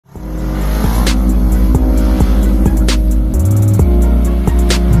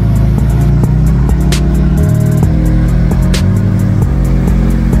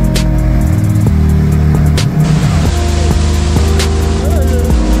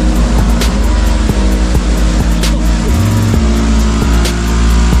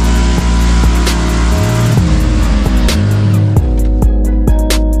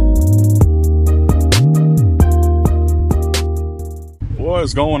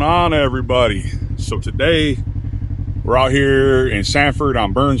What's going on, everybody? So today we're out here in Sanford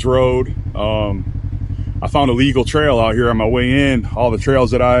on Burns Road. I found a legal trail out here on my way in. All the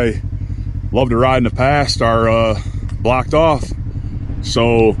trails that I love to ride in the past are blocked off,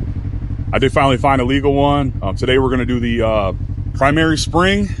 so I did finally find a legal one. Today we're going to do the primary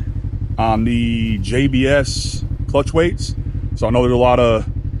spring on the JBS clutch weights. So I know there's a lot of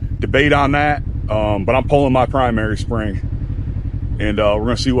debate on that, but I'm pulling my primary spring. And we're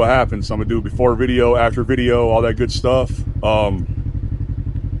going to see what happens. So I'm going to do before video, after video, all that good stuff.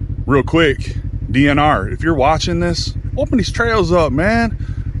 Real quick, DNR, if you're watching this, open these trails up,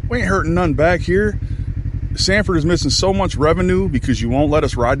 man. We ain't hurting none back here. Sanford is missing so much revenue because you won't let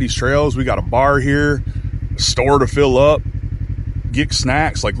us ride these trails. We got a bar here, a store to fill up, get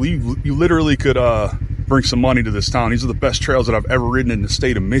snacks. Like, you literally could bring some money to this town. These are the best trails that I've ever ridden in the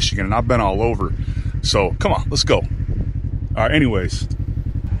state of Michigan, and I've been all over. So come on, let's go. All right, anyways.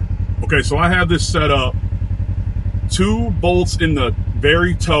 Okay, so I have this set up. 2 bolts in the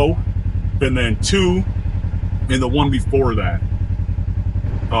very toe, and then 2 in the one before that.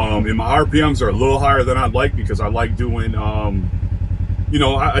 And my RPMs are a little higher than I'd like because I like doing, you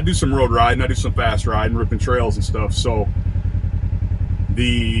know, I do some road riding, I do some fast riding, ripping trails and stuff. So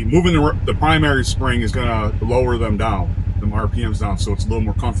moving the primary spring is gonna lower them down, the RPMs down, so it's a little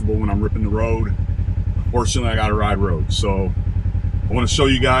more comfortable when I'm ripping the road. Fortunately, I got to ride road, so I want to show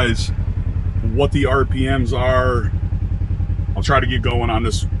you guys what the RPMs are. I'll try to get going on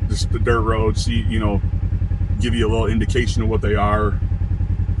the dirt road, see, you know, give you a little indication of what they are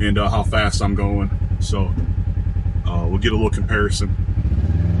and how fast I'm going. So we'll get a little comparison.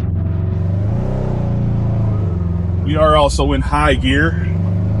 We are also in high gear.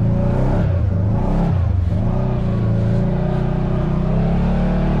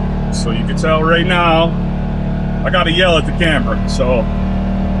 So you can tell right now, I gotta yell at the camera. So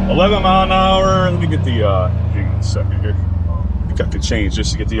 11 mile an hour. Let me get the, hang on a second here. I got to change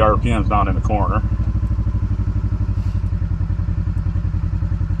just to get the RPMs down in the corner.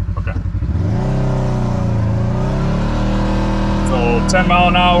 Okay. So 10 mile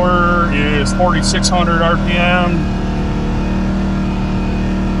an hour is 4,600 RPM.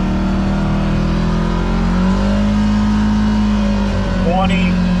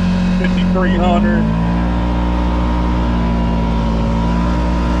 $20. 5,300.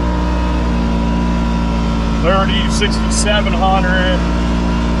 30, 6,700.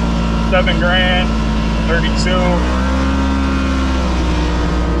 7 grand. 32.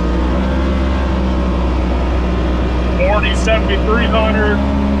 40, 7,300.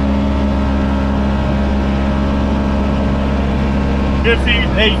 50,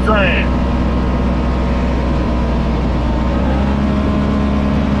 8 grand.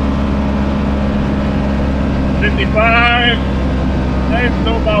 55, that's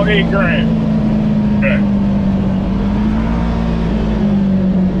still about 8 grand. Okay.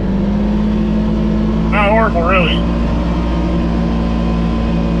 Not horrible, really.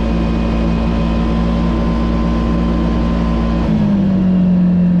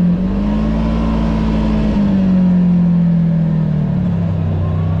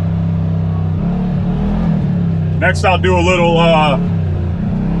 Next, I'll do a little,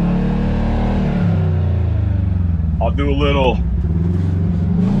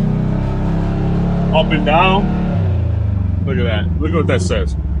 up and down. Look at that. Look at what that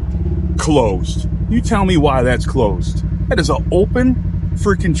says. Closed. You tell me why that's closed. That is an open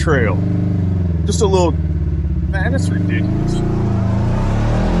freaking trail. Just a little, man, that's ridiculous.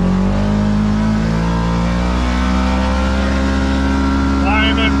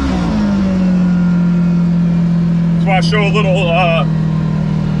 Climbing. So I show a little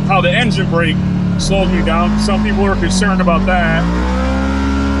how the engine brake slows me down. Some people are concerned about that.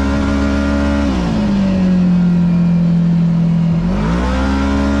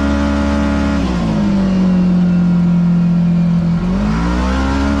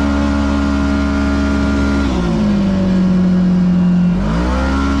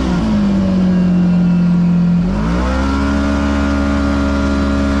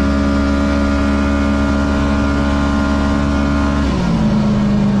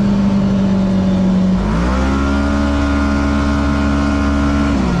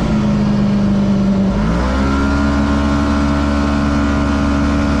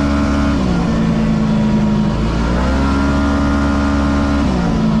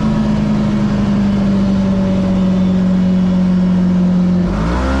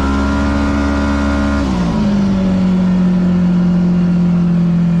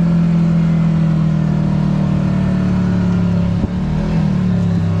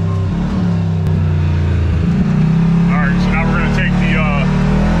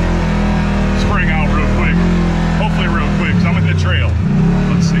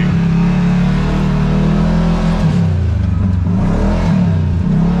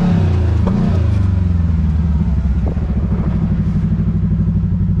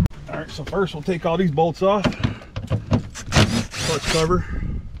 So first we'll take all these bolts off. Clutch cover.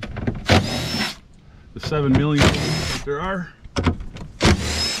 The 7 million that there are.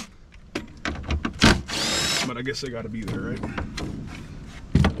 But I guess they got to be there, right?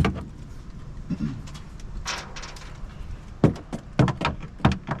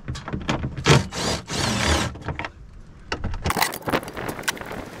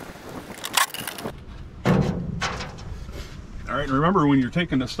 All right, and remember when you're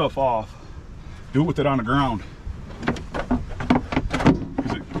taking this stuff off, do it with it on the ground.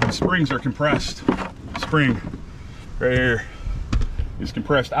 Because the springs are compressed. Spring right here is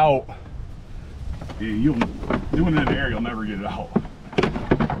compressed out. You'll doing it in the air, you'll never get it out.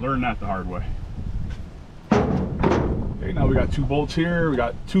 Learn that the hard way. Okay, now we got 2 bolts here. We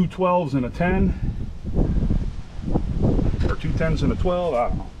got 2 12s and a 10, or 2 10s and a 12. I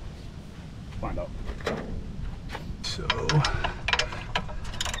don't know. Find out. So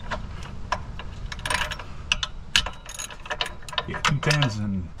yeah, 2 10s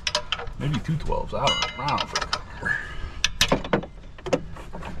and maybe 2 12s. I don't know.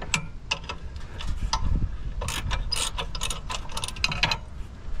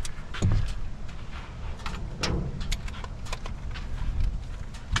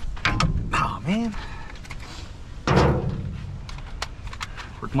 Man,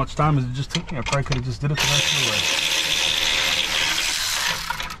 for as much time as it just took me, I probably could have just did it the rest of the way.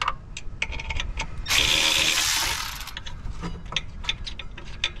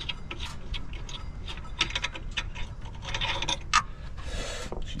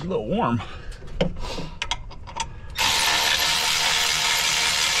 She's a little warm.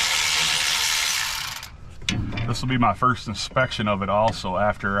 This will be my first inspection of it also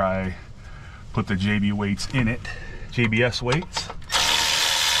after I put the JB weights in it, JBS weights.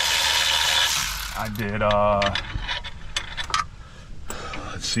 I did,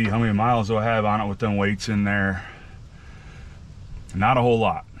 let's see, how many miles do I have on it with them weights in there? Not a whole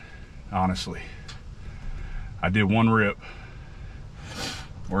lot, honestly. I did 1 rip.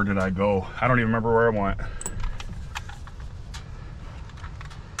 Where did I go? I don't even remember where I went.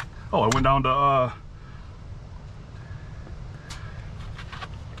 Oh, I went down to,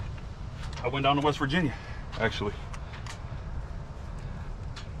 West Virginia, actually.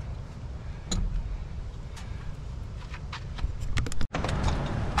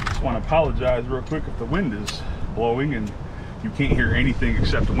 Just want to apologize real quick if the wind is blowing and you can't hear anything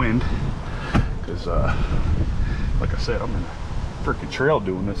except wind. Because, like I said, I'm in a freaking trail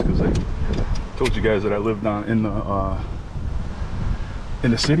doing this because I told you guys that I live down in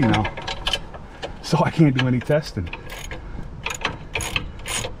the city now. So I can't do any testing.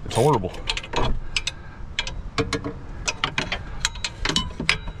 It's horrible.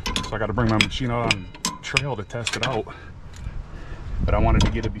 So I got to bring my machine out on trail to test it out. But I wanted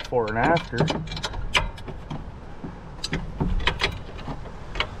to get it before and after.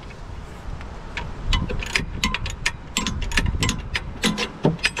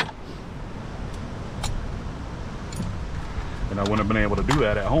 And I wouldn't have been able to do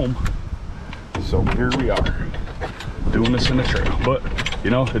that at home. So here we are, doing this in the trail. But, you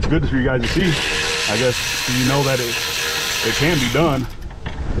know, it's good for you guys to see. I guess so you know that it can be done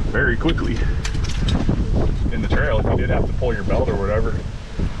very quickly in the trail. If you did have to pull your belt or whatever,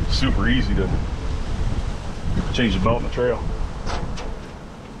 super easy to change the belt in the trail.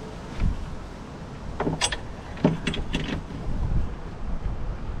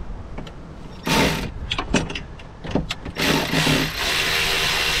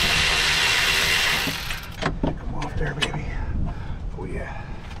 Come off there, baby. Oh yeah.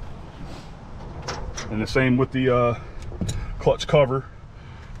 And the same with the clutch cover.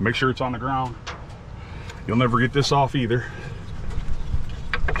 Make sure it's on the ground. You'll never get this off either.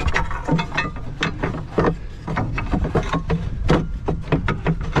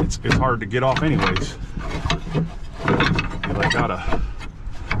 It's hard to get off anyways. You like just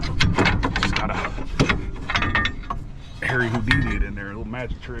gotta Harry Houdini it in there, a little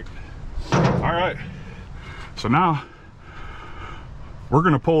magic trick. All right, so now we're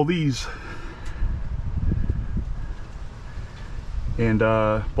gonna pull these and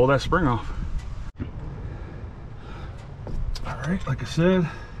pull that spring off. All right, like I said,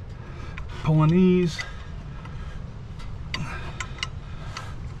 pulling these.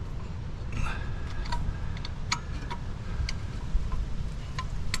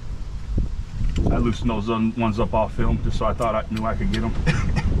 I loosened those ones up off film just so I thought I knew I could get them.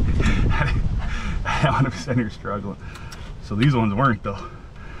 100% you're struggling. So these ones weren't though.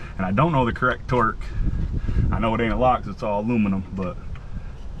 And I don't know the correct torque. I know it ain't a lot because it's all aluminum, but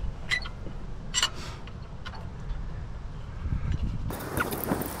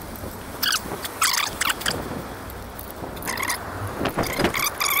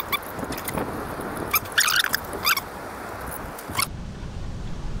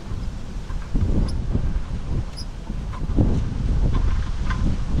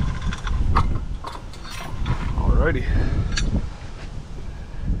already.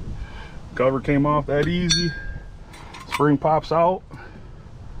 Cover came off that easy. Spring pops out.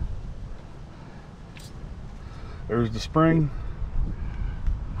 There's the spring.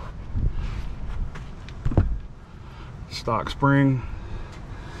 Stock spring.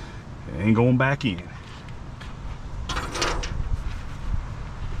 It ain't going back in.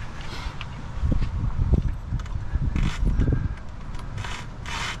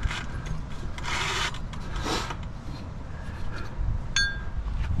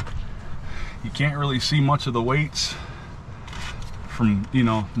 You can't really see much of the weights from, you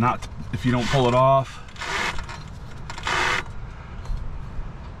know, not if you don't pull it off.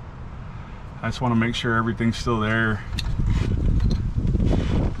 I just want to make sure everything's still there.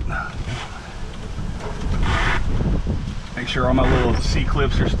 Make sure all my little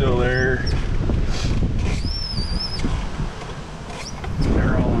C-clips are still there.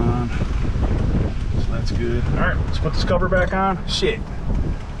 They're all on. So that's good. All right, let's put this cover back on. Shit.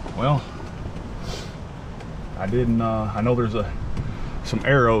 Well, I didn't, I know there's some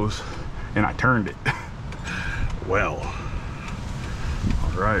arrows and I turned it. Well,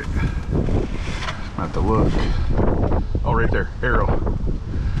 all right. I have to look. Oh, right there, arrow.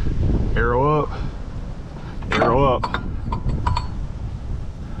 Arrow up. Arrow up.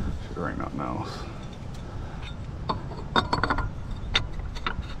 Should ring nothing else.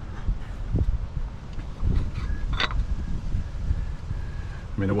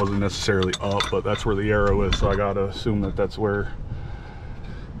 I mean, it wasn't necessarily up, but that's where the arrow is, so I gotta assume that that's where.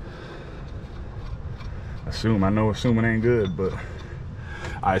 I know assuming ain't good, but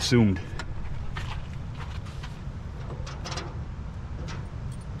I assumed.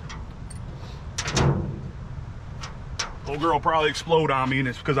 Old girl probably explode on me, and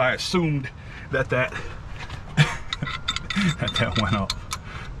it's because I assumed that that went up.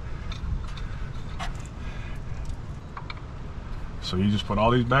 So you just put all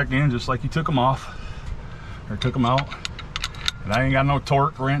these back in just like you took them off, or took them out. And I ain't got no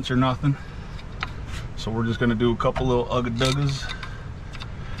torque wrench or nothing. So we're just gonna do a couple little ugga-duggas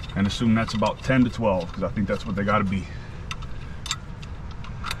and assume that's about 10 to 12, because I think that's what they gotta be.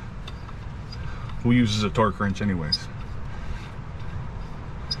 Who uses a torque wrench anyways?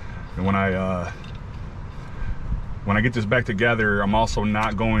 And when I get this back together, I'm also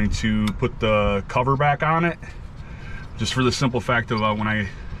not going to put the cover back on it, just for the simple fact of when I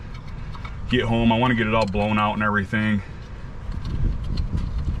get home, I want to get it all blown out and everything.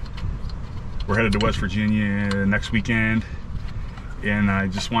 We're headed to West Virginia next weekend, and I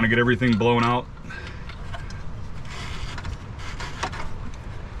just want to get everything blown out.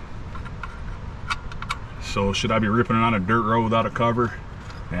 So should I be ripping it on a dirt road without a cover?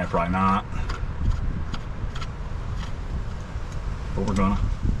 Yeah, probably not. But we're gonna.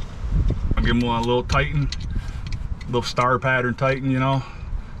 I'll give them a little tighten, little star pattern tighten, you know,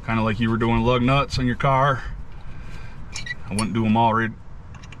 kind of like you were doing lug nuts on your car. I wouldn't do them all right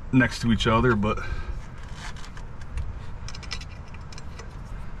next to each other, but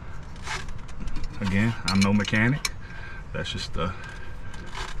again, I'm no mechanic. That's just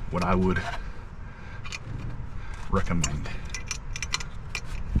what I would recommend.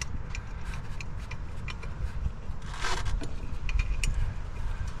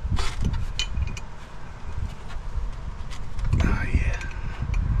 Yeah.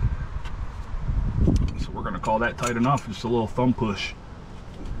 So we're gonna call that tight enough, just a little thumb push.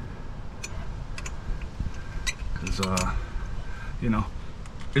 You know,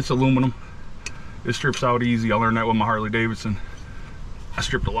 it's aluminum. It strips out easy. I learned that with my Harley Davidson. I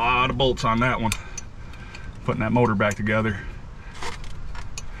stripped a lot of bolts on that one, putting that motor back together,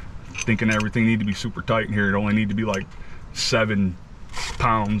 thinking everything needed to be super tight in here. It only needed to be like 7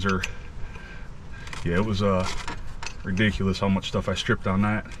 pounds, or yeah, it was ridiculous how much stuff I stripped on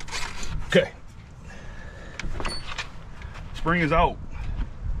that. Okay, spring is out.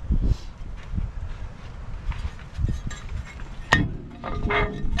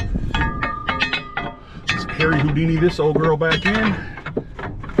 Let's Harry Houdini this old girl back in.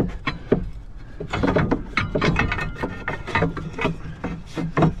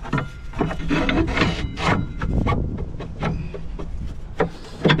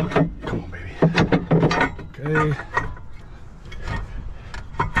 Come on, baby. Okay.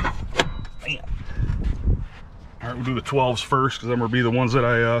 Bam. All right, we'll do the 12s first, because I'm gonna be the ones that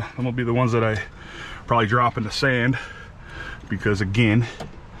I probably drop in the sand. Because again,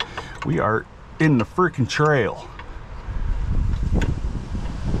 we are in the freaking trail.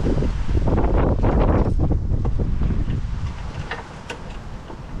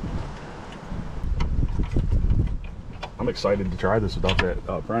 I'm excited to try this without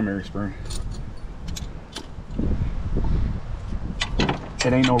that primary spring.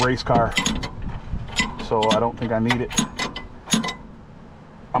 It ain't no race car, so I don't think I need it.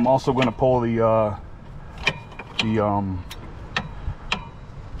 I'm also going to pull the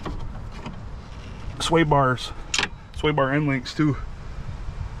sway bar end links too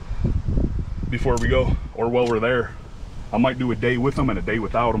before we go, or while we're there. I might do a day with them and a day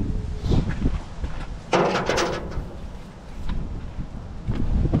without them.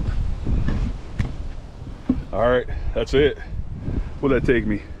 All right, that's it. What'd that take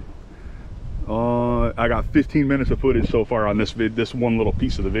me? I got 15 minutes of footage so far on this one little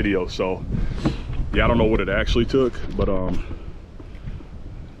piece of the video. So yeah, I don't know what it actually took, but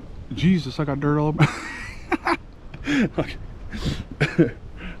Jesus, I got dirt all over.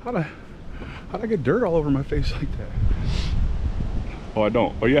 How'd I get dirt all over my face like that? Oh, I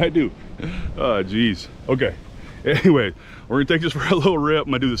don't. Oh yeah, I do. Oh geez. Okay, anyway, we're gonna take this for a little rip.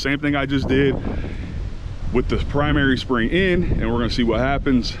 I'm gonna do the same thing I just did with the primary spring in, and we're gonna see what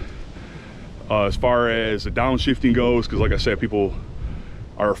happens as far as the downshifting goes, because like I said, people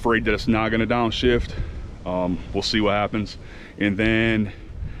are afraid that it's not gonna downshift. We'll see what happens. And then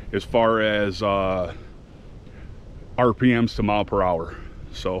as far as RPMs to mile per hour,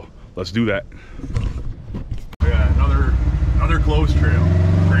 so let's do that. Yeah, another closed trail.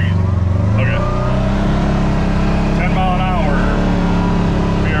 Crazy. Okay, 10 mile an hour.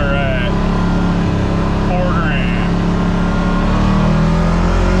 We are at 4 grand.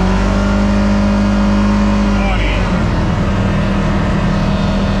 20.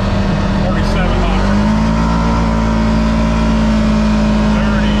 4,700.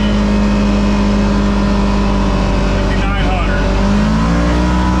 30. 5,900.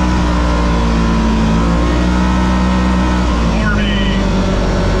 40.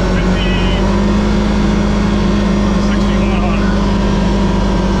 50. 6,100.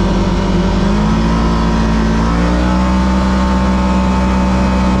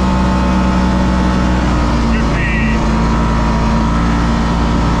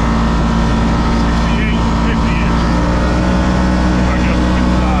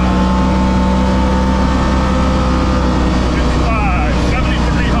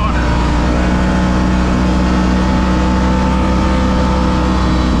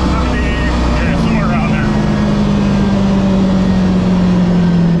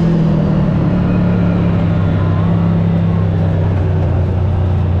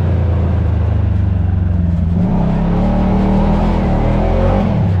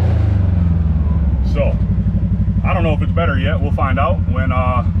 better yet. We'll find out when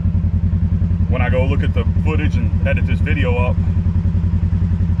I go look at the footage and edit this video up.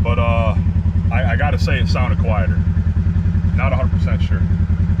 But I gotta say it sounded quieter. Not 100% sure.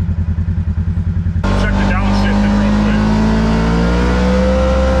 Check the downshifting real quick.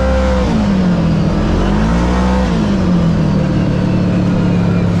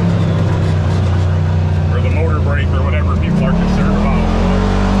 Or the motor brake or whatever people are concerned about.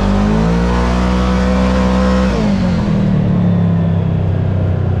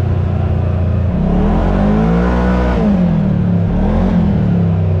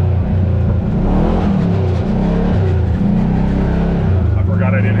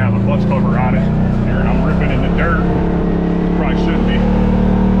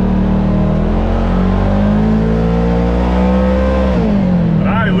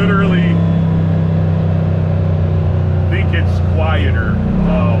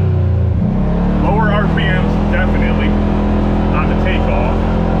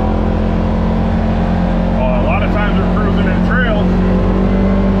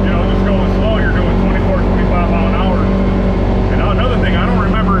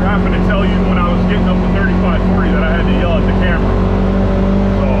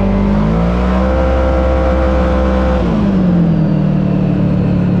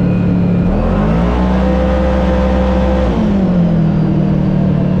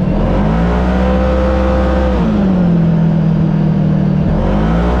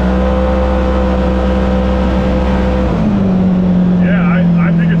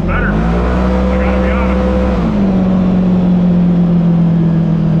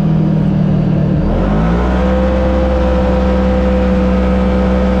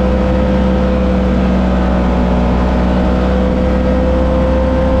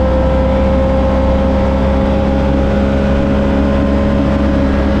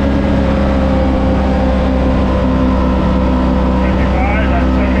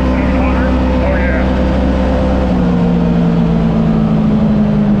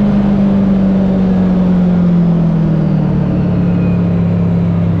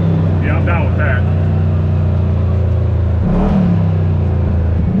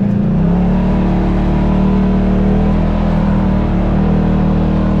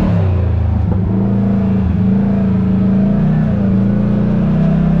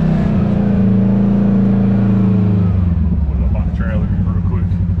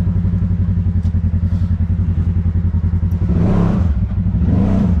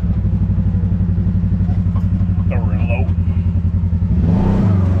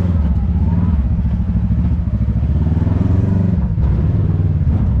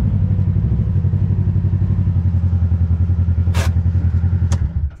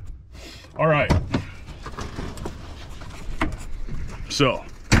 All right. So,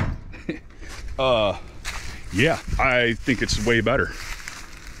 yeah, I think it's way better.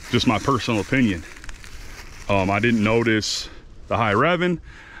 Just my personal opinion. I didn't notice the high revving.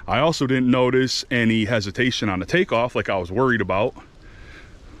 I also didn't notice any hesitation on the takeoff like I was worried about.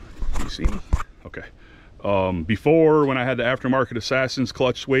 You see me? Okay. Before, when I had the aftermarket Assassin's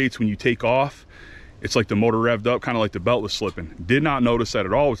clutch weights, when you take off, it's like the motor revved up, kind of like the belt was slipping. Did not notice that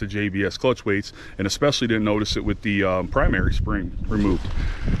at all with the JBS clutch weights, and especially didn't notice it with the primary spring removed.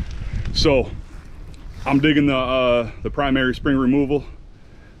 So I'm digging the primary spring removal.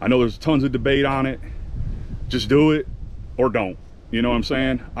 I know there's tons of debate on it. Just do it or don't. You know what I'm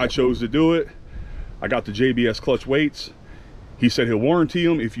saying? I chose to do it. I got the JBS clutch weights. He said he'll warranty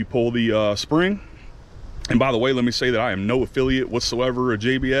them if you pull the spring. And by the way, let me say that I am no affiliate whatsoever of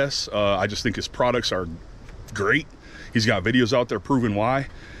JBS. I just think his products are great. He's got videos out there proving why.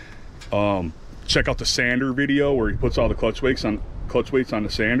 Check out the sander video where he puts all the clutch weights on the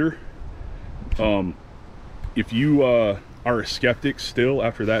sander. If you are a skeptic still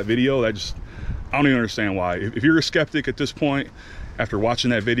after that video, I don't even understand why. If you're a skeptic at this point after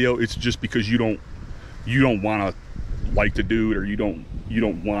watching that video, it's just because you don't want to like the dude, or you don't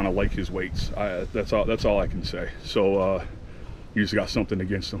want to like his weights. That's all I can say. So you just got something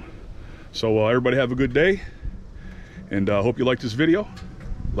against him. So everybody have a good day, and hope you like this video.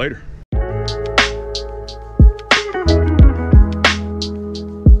 Later.